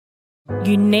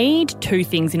You need two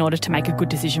things in order to make a good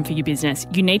decision for your business.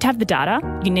 You need to have the data,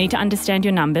 you need to understand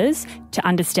your numbers to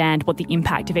understand what the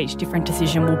impact of each different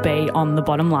decision will be on the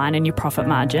bottom line and your profit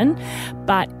margin.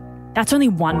 But that's only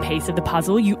one piece of the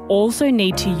puzzle. You also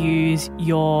need to use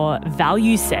your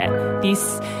value set.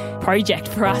 This project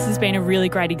for us has been a really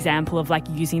great example of like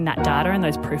using that data and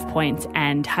those proof points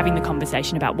and having the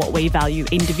conversation about what we value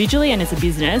individually and as a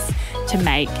business to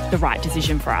make the right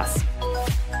decision for us.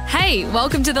 Hey,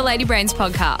 welcome to the Lady Brains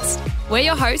podcast. We're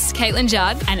your hosts, Caitlin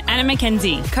Judd and Anna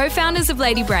McKenzie, co-founders of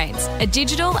Lady Brains, a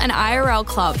digital and IRL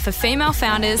club for female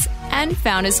founders and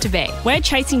founders-to-be. We're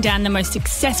chasing down the most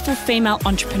successful female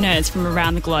entrepreneurs from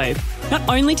around the globe, not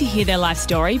only to hear their life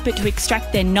story, but to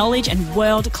extract their knowledge and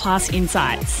world-class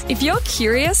insights. If you're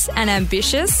curious and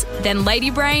ambitious, then Lady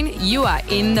Brain, you are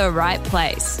in the right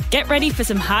place. Get ready for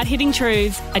some hard-hitting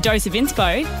truths, a dose of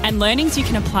inspo, and learnings you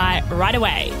can apply right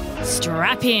away.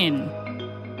 Strap in.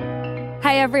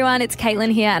 Hey everyone, it's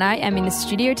Caitlin here and I am in the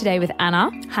studio today with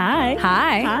Anna. Hi.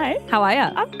 Hi. Hi. How are you?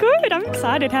 I'm good. I'm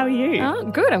excited. How are you? Oh,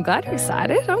 good. I'm glad you're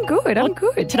excited. I'm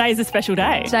good. Today is a special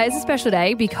day. Today is a special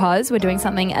day because we're doing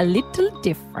something a little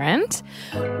different.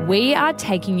 We are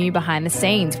taking you behind the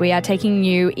scenes. We are taking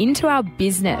you into our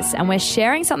business and we're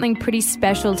sharing something pretty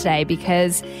special today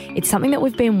because it's something that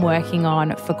we've been working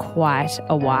on for quite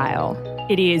a while.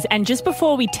 It is. And just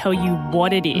before we tell you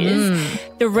what it is,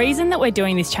 the reason that we're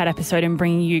doing this chat episode and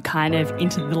bringing you kind of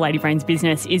into the Lady Brains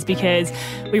business is because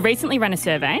we recently ran a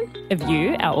survey of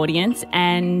you, our audience,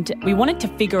 and we wanted to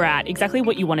figure out exactly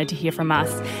what you wanted to hear from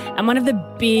us. And one of the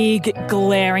big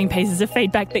glaring pieces of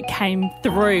feedback that came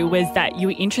through was that you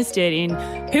were interested in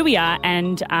who we are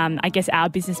and I guess our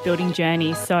business building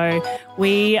journey. So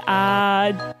we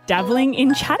are dabbling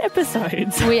in chat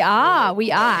episodes. We are.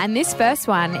 And this first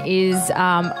one is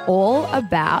all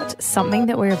about something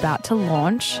that we're about to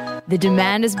launch. The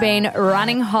demand has been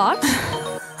running hot.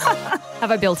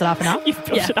 Have I built it up enough? You've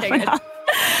built it up enough.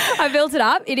 I built it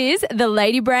up. It is the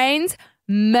Lady Brains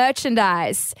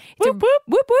merchandise. Whoop, whoop.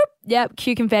 Whoop, whoop. Yep,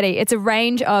 cue confetti. It's a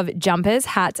range of jumpers,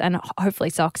 hats, and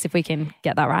hopefully socks if we can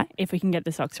get that right. If we can get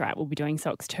the socks right, we'll be doing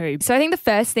socks too. So I think the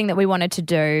first thing that we wanted to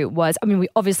do was, we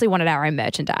obviously wanted our own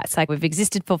merchandise. Like we've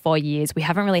existed for 4 years. We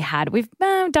haven't really had, we've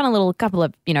done a couple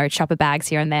of, shopper bags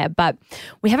here and there, but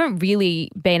we haven't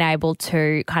really been able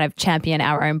to kind of champion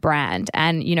our own brand.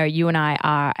 And, you and I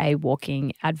are a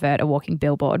walking advert, a walking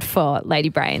billboard for Lady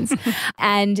Brains.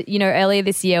 And, earlier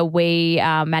this year, we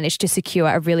managed to secure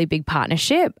a really big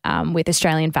partnership with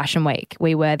Australian Fashion Week.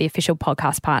 We were the official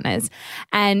podcast partners.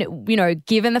 And,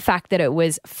 given the fact that it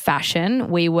was fashion,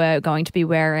 we were going to be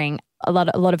wearing a lot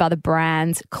of other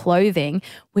brands' clothing,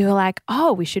 we were like,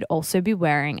 oh, we should also be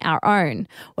wearing our own.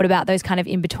 What about those kind of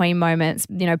in-between moments,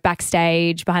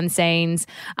 backstage, behind the scenes?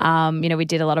 We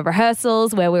did a lot of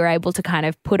rehearsals where we were able to kind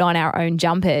of put on our own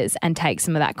jumpers and take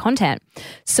some of that content.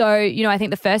 So, I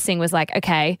think the first thing was like,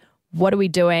 okay, what are we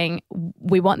doing?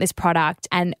 We want this product.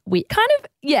 And we kind of,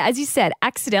 as you said,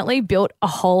 accidentally built a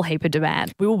whole heap of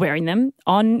demand. We were wearing them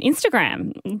on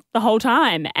Instagram the whole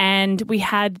time. And we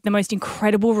had the most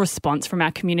incredible response from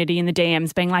our community in the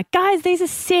DMs being like, guys, these are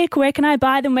sick. Where can I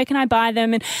buy them? And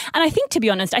I think, to be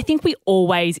honest, I think we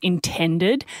always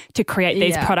intended to create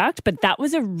these products. But that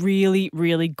was a really,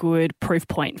 really good proof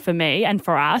point for me and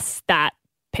for us that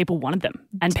people wanted them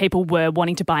and people were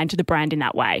wanting to buy into the brand in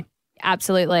that way.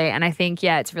 Absolutely. And I think,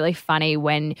 it's really funny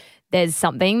when there's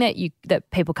something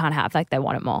that people can't have, like they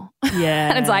want it more. Yeah.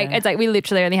 And it's like we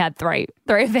literally only had three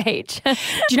of each. Do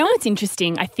you know what's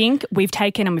interesting? I think we've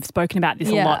taken, and we've spoken about this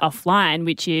a lot offline,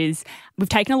 which is we've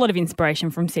taken a lot of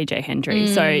inspiration from CJ Hendry.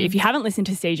 So if you haven't listened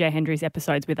to CJ Hendry's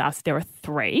episodes with us, there are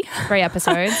 3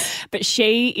 episodes. But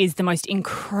she is the most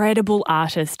incredible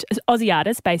artist, Aussie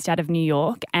artist based out of New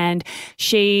York. And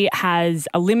she has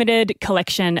a limited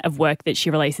collection of work that she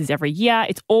releases every year.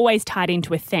 It's always tied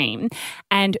into a theme.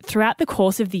 And throughout the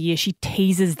course of the year, she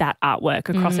teases that artwork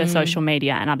across her social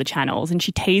media and other channels. And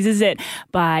she teases it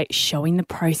by showing the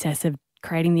process of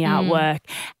creating the artwork.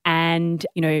 And,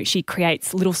 she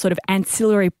creates little sort of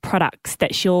ancillary products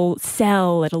that she'll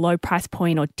sell at a low price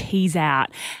point or tease out.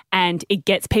 And it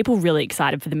gets people really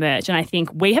excited for the merch. And I think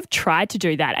we have tried to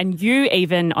do that. And you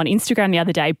even on Instagram the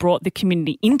other day brought the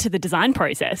community into the design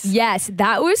process. Yes,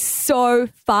 that was so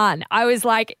fun. I was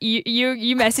like,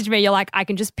 you messaged me, you're like, I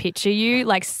can just picture you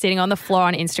like sitting on the floor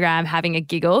on Instagram having a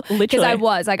giggle. Literally. Because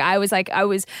I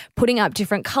was putting up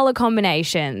different color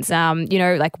combinations,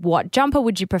 like what jumper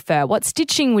would you prefer? What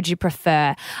stitching would you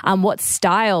prefer? What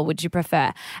style would you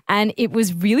prefer? And it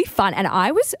was really fun. And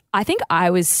I think I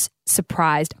was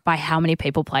surprised by how many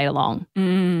people played along.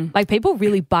 Like people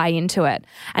really buy into it.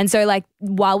 And so like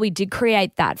while we did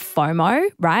create that FOMO,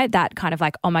 right, that kind of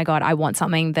like, oh my God, I want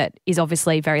something that is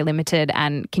obviously very limited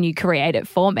and can you create it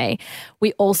for me?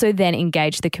 We also then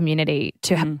engaged the community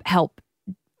to help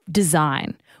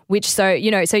design, which so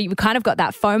you kind of got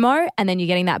that FOMO and then you're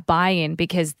getting that buy-in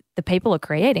because the people are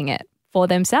creating it for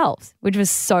themselves, which was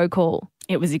so cool.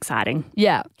 It was exciting.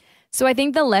 Yeah. So I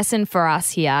think the lesson for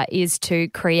us here is to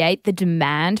create the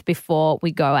demand before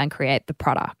we go and create the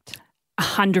product.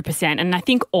 100%. And I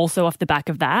think also off the back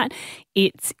of that,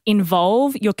 it's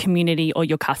involve your community or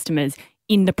your customers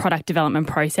in the product development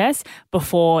process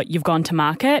before you've gone to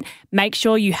market. Make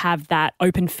sure you have that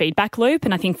open feedback loop.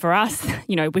 And I think for us,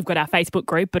 we've got our Facebook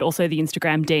group, but also the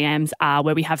Instagram DMs are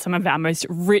where we have some of our most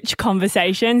rich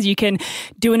conversations. You can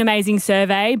do an amazing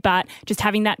survey, but just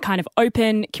having that kind of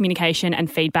open communication and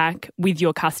feedback with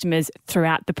your customers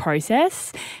throughout the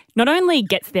process not only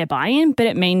gets their buy-in, but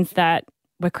it means that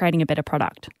we're creating a better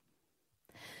product.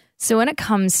 So when it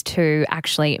comes to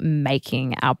actually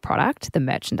making our product, the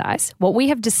merchandise, what we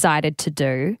have decided to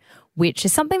do, which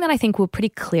is something that I think we're pretty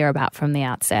clear about from the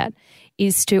outset,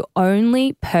 is to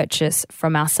only purchase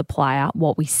from our supplier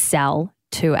what we sell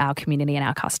to our community and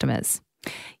our customers.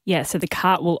 Yeah, so the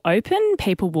cart will open,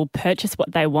 people will purchase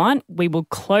what they want, we will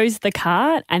close the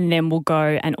cart and then we'll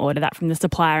go and order that from the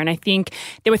supplier. And I think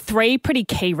there were 3 pretty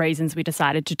key reasons we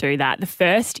decided to do that. The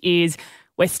first is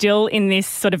we're still in this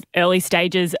sort of early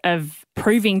stages of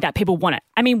proving that people want it.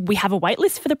 I mean, we have a wait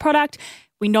list for the product.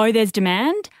 We know there's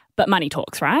demand, but money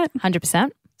talks, right?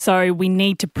 100%. So we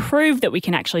need to prove that we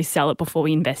can actually sell it before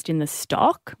we invest in the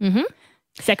stock.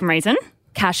 Second reason.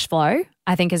 Cash flow,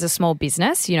 I think as a small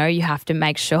business, you have to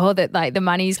make sure that like the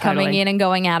money's coming in and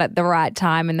going out at the right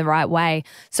time in the right way.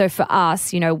 So for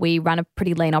us, we run a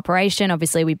pretty lean operation.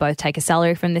 Obviously, we both take a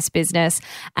salary from this business.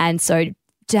 And so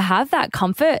to have that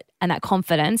comfort and that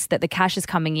confidence that the cash is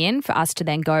coming in for us to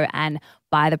then go and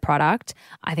buy the product,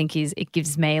 I think it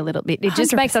gives me a little bit, it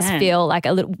just 100%. makes us feel like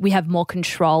we have more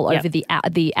control over the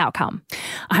outcome.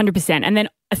 100%. And then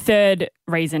a third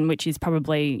reason, which is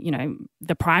probably,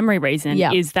 the primary reason,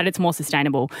 is that it's more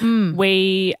sustainable.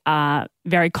 We are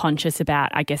very conscious about,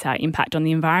 I guess, our impact on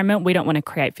the environment. We don't want to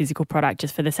create physical product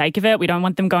just for the sake of it. We don't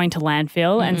want them going to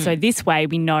landfill. And so this way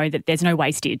we know that there's no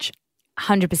wastage.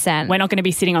 100%. We're not going to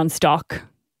be sitting on stock.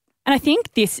 And I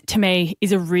think this, to me,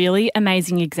 is a really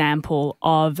amazing example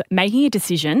of making a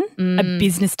decision, a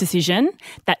business decision,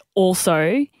 that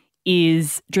also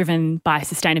is driven by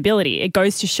sustainability. It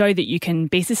goes to show that you can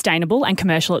be sustainable and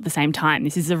commercial at the same time.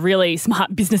 This is a really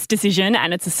smart business decision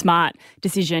and it's a smart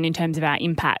decision in terms of our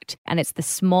impact. And it's the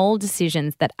small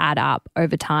decisions that add up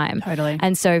over time. Totally.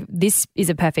 And so this is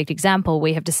a perfect example.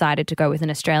 We have decided to go with an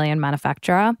Australian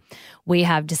manufacturer. We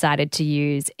have decided to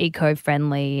use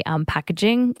eco-friendly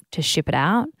packaging to ship it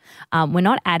out. We're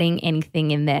not adding anything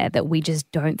in there that we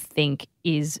just don't think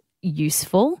is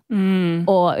useful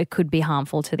or it could be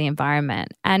harmful to the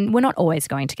environment. And we're not always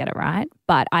going to get it right,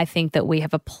 but I think that we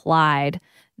have applied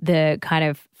the kind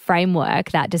of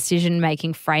framework, that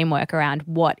decision-making framework around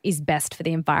what is best for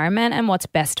the environment and what's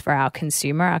best for our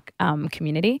consumer, our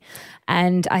community.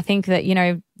 And I think that,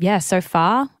 so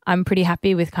far I'm pretty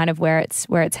happy with kind of where it's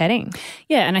heading.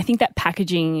 Yeah, and I think that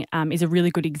packaging is a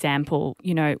really good example.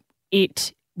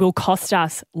 It will cost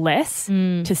us less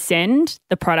to send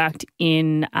the product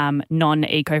in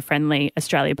non-eco-friendly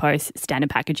Australia Post standard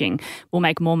packaging. We'll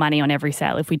make more money on every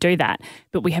sale if we do that.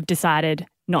 But we have decided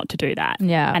not to do that.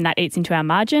 Yeah. And that eats into our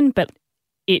margin, but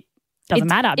it doesn't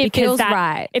matter. It feels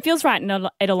right. It feels right and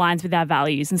it aligns with our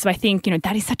values. And so I think,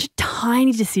 that is such a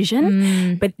tiny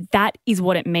decision, but that is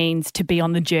what it means to be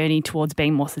on the journey towards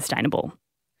being more sustainable.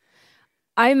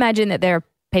 I imagine that there are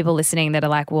people listening that are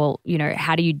like, well,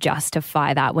 how do you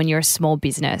justify that when you're a small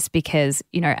business? Because,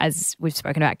 as we've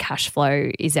spoken about, cash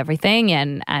flow is everything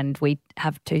and we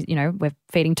have to, we're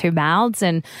feeding 2 mouths.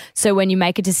 And so when you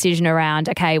make a decision around,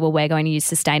 okay, well, we're going to use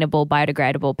sustainable,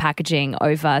 biodegradable packaging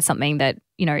over something that,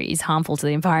 is harmful to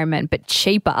the environment but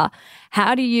cheaper,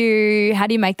 how do you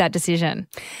make that decision?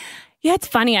 Yeah, it's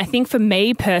funny. I think for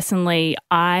me personally,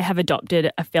 I have adopted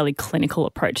a fairly clinical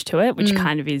approach to it, which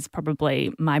kind of is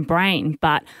probably my brain.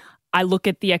 But I look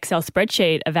at the Excel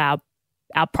spreadsheet of our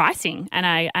pricing and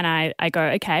I go,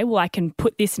 okay, well, I can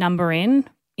put this number in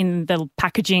the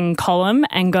packaging column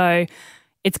and go,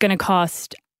 it's going to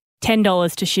cost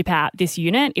 $10 to ship out this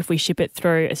unit if we ship it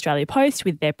through Australia Post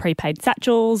with their prepaid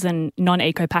satchels and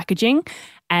non-eco packaging.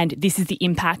 And this is the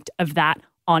impact of that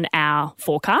on our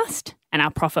forecast and our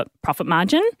profit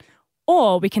margin.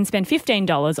 Or we can spend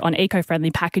 $15 on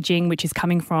eco-friendly packaging, which is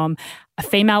coming from a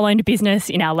female-owned business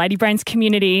in our Lady Brains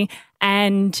community.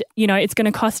 And, it's going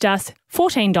to cost us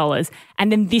 $14.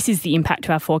 And then this is the impact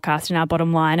to our forecast and our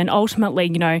bottom line. And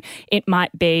ultimately, it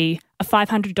might be a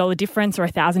 $500 difference or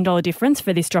a $1,000 difference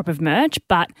for this drop of merch,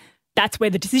 but that's where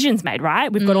the decision's made,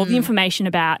 right? We've got all the information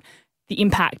about the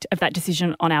impact of that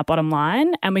decision on our bottom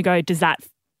line. And we go, does that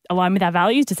align with our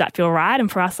values? Does that feel right?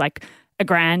 And for us, like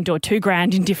 $1,000 or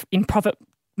 $2,000 in profit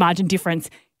margin difference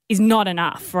is not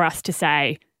enough for us to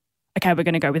say, okay, we're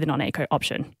going to go with a non-eco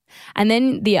option. And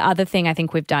then the other thing I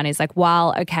think we've done is like,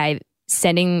 while, okay,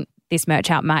 sending this merch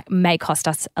out may cost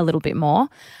us a little bit more,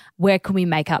 where can we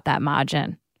make up that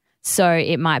margin? So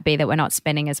it might be that we're not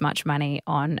spending as much money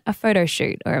on a photo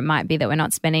shoot, or it might be that we're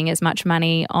not spending as much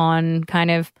money on kind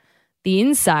of the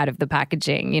inside of the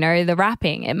packaging, the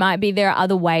wrapping. It might be there are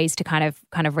other ways to kind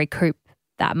of recoup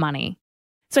that money.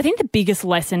 So I think the biggest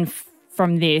lesson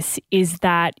from this is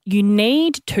that you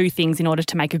need two things in order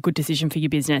to make a good decision for your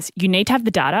business. You need to have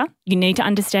the data, you need to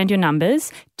understand your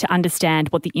numbers to understand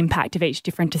what the impact of each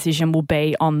different decision will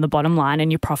be on the bottom line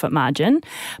and your profit margin.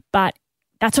 But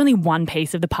that's only one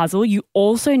piece of the puzzle. You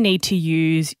also need to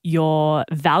use your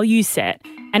value set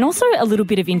and also a little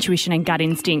bit of intuition and gut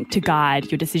instinct to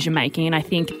guide your decision making. And I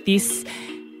think this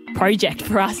project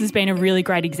for us has been a really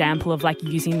great example of like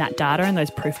using that data and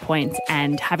those proof points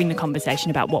and having the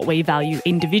conversation about what we value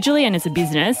individually and as a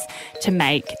business to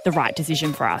make the right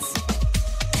decision for us.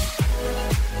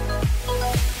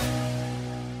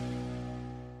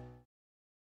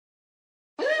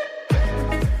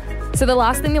 So the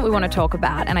last thing that we want to talk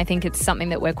about, and I think it's something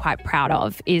that we're quite proud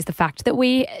of, is the fact that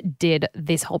we did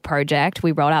this whole project.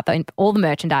 We rolled out all the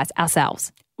merchandise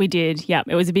ourselves. We did, yeah.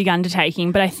 It was a big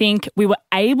undertaking, but I think we were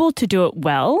able to do it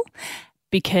well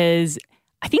because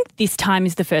I think this time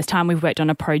is the first time we've worked on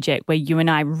a project where you and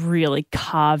I really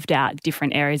carved out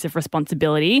different areas of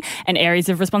responsibility and areas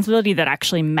of responsibility that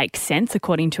actually make sense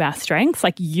according to our strengths.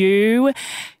 Like you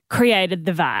created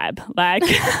the vibe. Like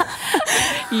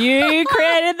you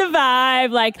created the vibe,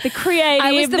 like the creative,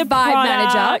 I was the vibe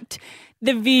product, manager.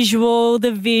 The visual,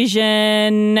 the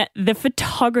vision, the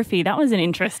photography. That was an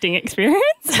interesting experience.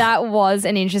 That was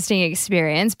an interesting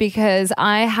experience because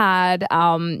I had,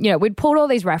 we'd pulled all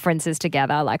these references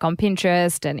together like on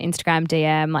Pinterest and Instagram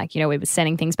DM, like, we were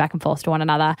sending things back and forth to one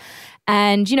another.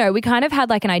 And, we kind of had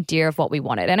like an idea of what we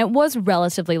wanted and it was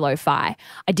relatively lo-fi.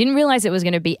 I didn't realize it was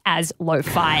going to be as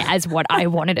lo-fi as what I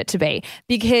wanted it to be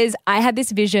because I had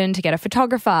this vision to get a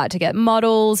photographer, to get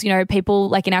models, people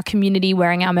like in our community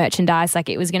wearing our merchandise, like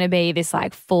it was going to be this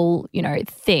like full,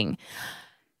 thing.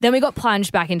 Then we got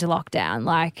plunged back into lockdown,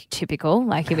 like typical,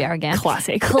 like here we are again.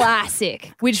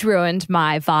 Classic, which ruined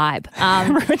my vibe.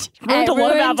 ruined a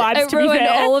lot of our vibes, to be fair. It ruined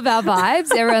all of our vibes.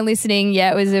 Everyone listening,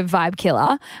 yeah, it was a vibe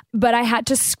killer. But I had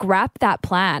to scrap that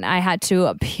plan. I had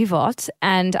to pivot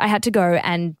and I had to go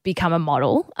and become a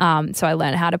model. So I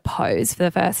learned how to pose for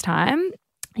the first time.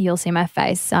 You'll see my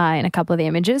face in a couple of the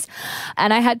images.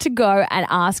 And I had to go and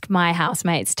ask my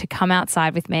housemates to come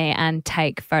outside with me and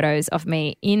take photos of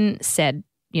me in said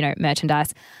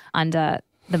merchandise under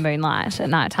the moonlight at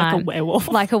night time.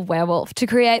 Like a werewolf to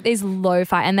create these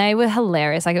lo-fi. And they were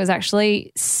hilarious. Like it was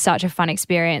actually such a fun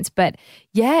experience. But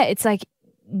yeah, it's like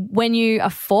when you are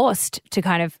forced to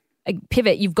kind of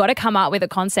pivot, you've got to come up with a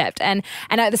concept. And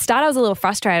at the start I was a little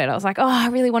frustrated. I was like, I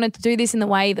really wanted to do this in the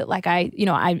way that like I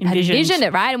had envisioned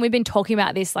it, right? And we've been talking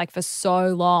about this like for so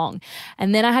long.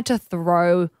 And then I had to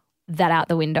throw that out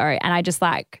the window and I just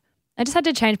had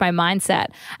to change my mindset.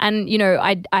 And,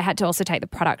 I had to also take the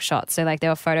product shots. So like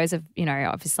there were photos of,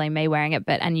 obviously me wearing it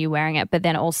and you wearing it. But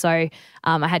then also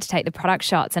I had to take the product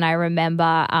shots. And I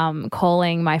remember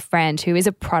calling my friend who is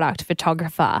a product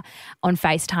photographer on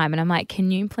FaceTime. And I'm like, can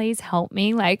you please help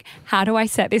me? Like, how do I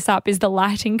set this up? Is the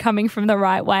lighting coming from the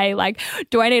right way? Like,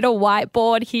 do I need a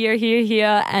whiteboard here?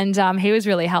 And he was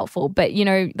really helpful. But,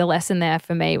 the lesson there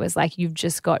for me was like, you've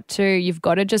got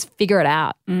to just figure it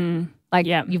out.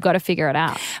 You've got to figure it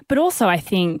out. But also I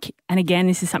think, and again,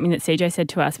 this is something that CJ said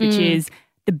to us, which is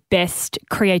the best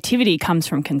creativity comes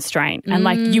from constraint. And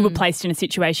like you were placed in a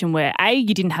situation where A,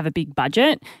 you didn't have a big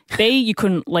budget. B, you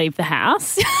couldn't leave the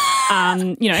house. You had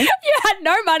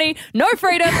no money, no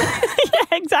freedom.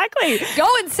 Yeah, exactly. Go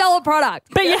and sell a product.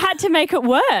 But you had to make it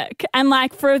work. And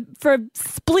like for a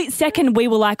split second, we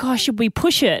were like, should we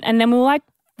push it? And then we were like,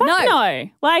 no.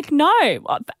 Like, no.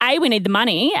 A, we need the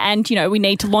money and, we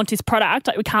need to launch this product.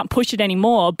 Like, we can't push it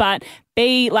anymore. But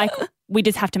B, like, we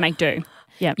just have to make do.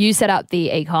 Yeah. You set up the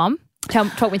e-com.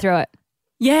 Talk me through it.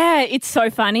 Yeah, it's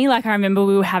so funny. Like, I remember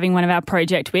we were having one of our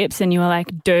project whips and you were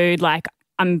like, dude, like,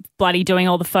 I'm bloody doing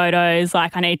all the photos.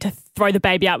 Like, I need to throw the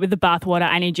baby out with the bathwater.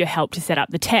 I need your help to set up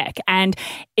the tech. And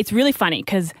it's really funny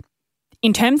because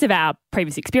in terms of our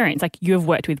previous experience, like you have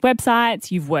worked with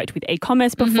websites, you've worked with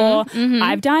e-commerce before.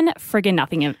 I've done friggin'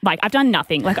 nothing. Like I've done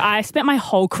nothing. Like I spent my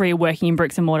whole career working in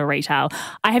bricks and mortar retail.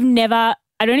 I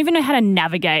don't even know how to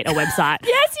navigate a website.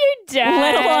 Yes, you do.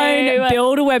 Let alone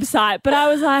build a website. But I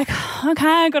was like, okay,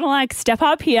 I got to like step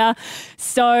up here.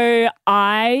 So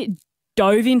I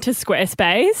dove into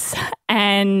Squarespace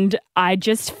and I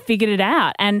just figured it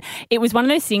out. And it was one of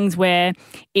those things where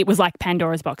it was like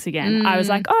Pandora's box again. I was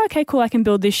like, oh, okay, cool, I can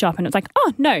build this shop. And it's like,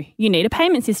 oh, no, you need a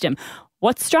payment system.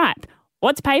 What's Stripe?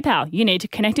 What's PayPal? You need to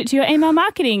connect it to your email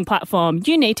marketing platform.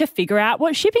 You need to figure out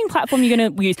what shipping platform you're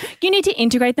going to use. You need to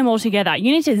integrate them all together.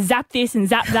 You need to zap this and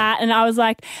zap that. And I was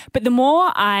like, but the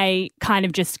more I kind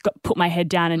of just put my head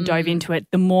down and dove into it,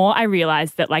 the more I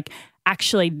realized that like,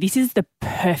 actually, this is the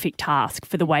perfect task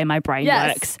for the way my brain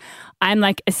works. I'm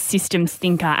like a systems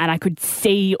thinker and I could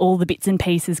see all the bits and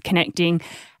pieces connecting.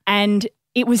 And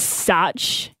it was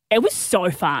so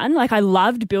fun. Like I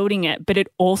loved building it, but it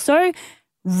also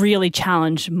really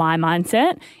challenged my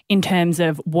mindset in terms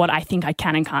of what I think I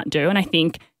can and can't do. And I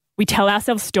think we tell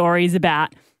ourselves stories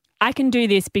about, I can do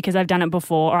this because I've done it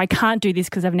before, or I can't do this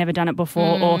because I've never done it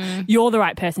before, or you're the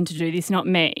right person to do this, not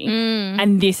me.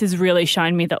 And this has really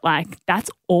shown me that like, that's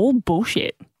all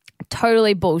bullshit.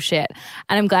 Totally bullshit.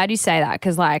 And I'm glad you say that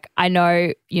because like I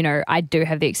know, you know, I do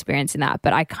have the experience in that,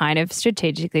 but I kind of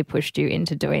strategically pushed you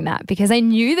into doing that because I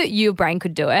knew that your brain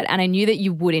could do it and I knew that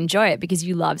you would enjoy it because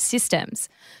you love systems.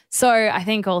 So I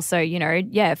think also, you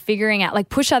know, figuring out like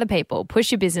push other people,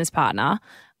 push your business partner.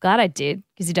 Glad I did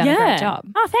because you've done a great job.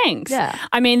 Oh, thanks. Yeah.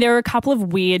 I mean, there are a couple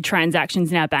of weird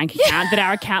transactions in our bank account that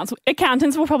our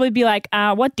accountants will probably be like,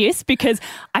 what dis? Because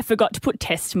I forgot to put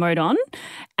test mode on.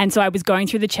 And so I was going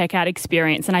through the checkout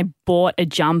experience and I bought a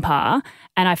jumper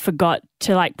and I forgot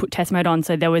to like put test mode on.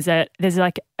 So there's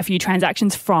like a few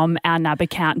transactions from our NAB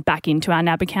account back into our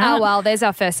NAB account. Oh, well, there's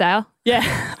our first sale.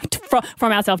 Yeah.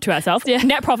 From ourselves to ourselves. Yeah.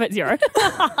 Net profit 0.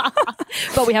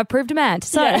 But we have proved demand.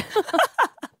 So. Yeah.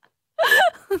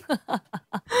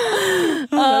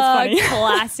 That's funny.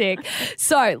 Classic.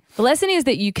 So the lesson is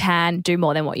that you can do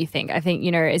more than what you think. I think,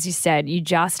 you know, as you said, you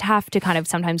just have to kind of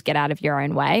sometimes get out of your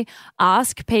own way.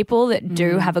 Ask people that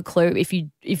do have a clue. If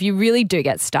you really do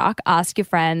get stuck, ask your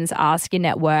friends, ask your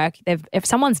network. If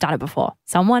someone's done it before,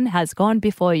 someone has gone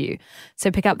before you.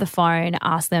 So pick up the phone,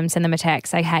 ask them, send them a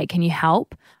text, say, hey, can you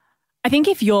help? I think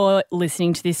if you're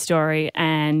listening to this story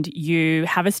and you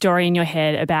have a story in your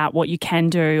head about what you can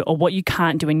do or what you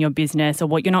can't do in your business or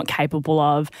what you're not capable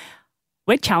of,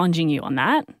 we're challenging you on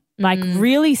that. Like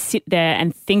really sit there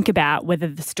and think about whether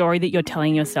the story that you're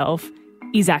telling yourself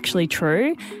is actually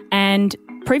true and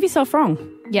prove yourself wrong.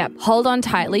 Yeah, hold on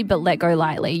tightly but let go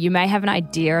lightly. You may have an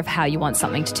idea of how you want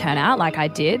something to turn out, like I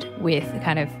did with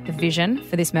kind of the vision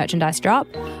for this merchandise drop,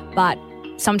 but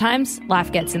sometimes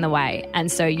life gets in the way,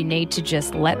 and so you need to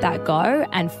just let that go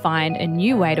and find a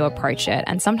new way to approach it.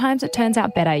 And sometimes it turns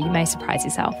out better. You may surprise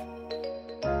yourself.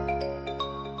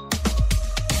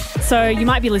 So you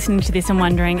might be listening to this and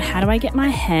wondering, how do I get my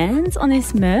hands on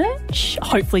this merch?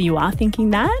 Hopefully you are thinking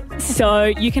that. So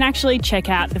you can actually check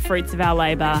out the fruits of our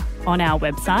labour on our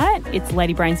website. It's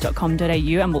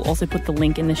ladybrains.com.au, and we'll also put the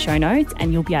link in the show notes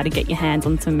and you'll be able to get your hands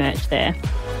on some merch there.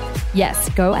 Yes,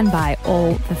 go and buy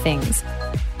all the things.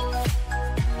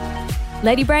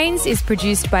 Lady Brains is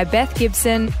produced by Beth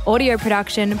Gibson, audio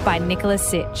production by Nicholas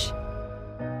Sitch.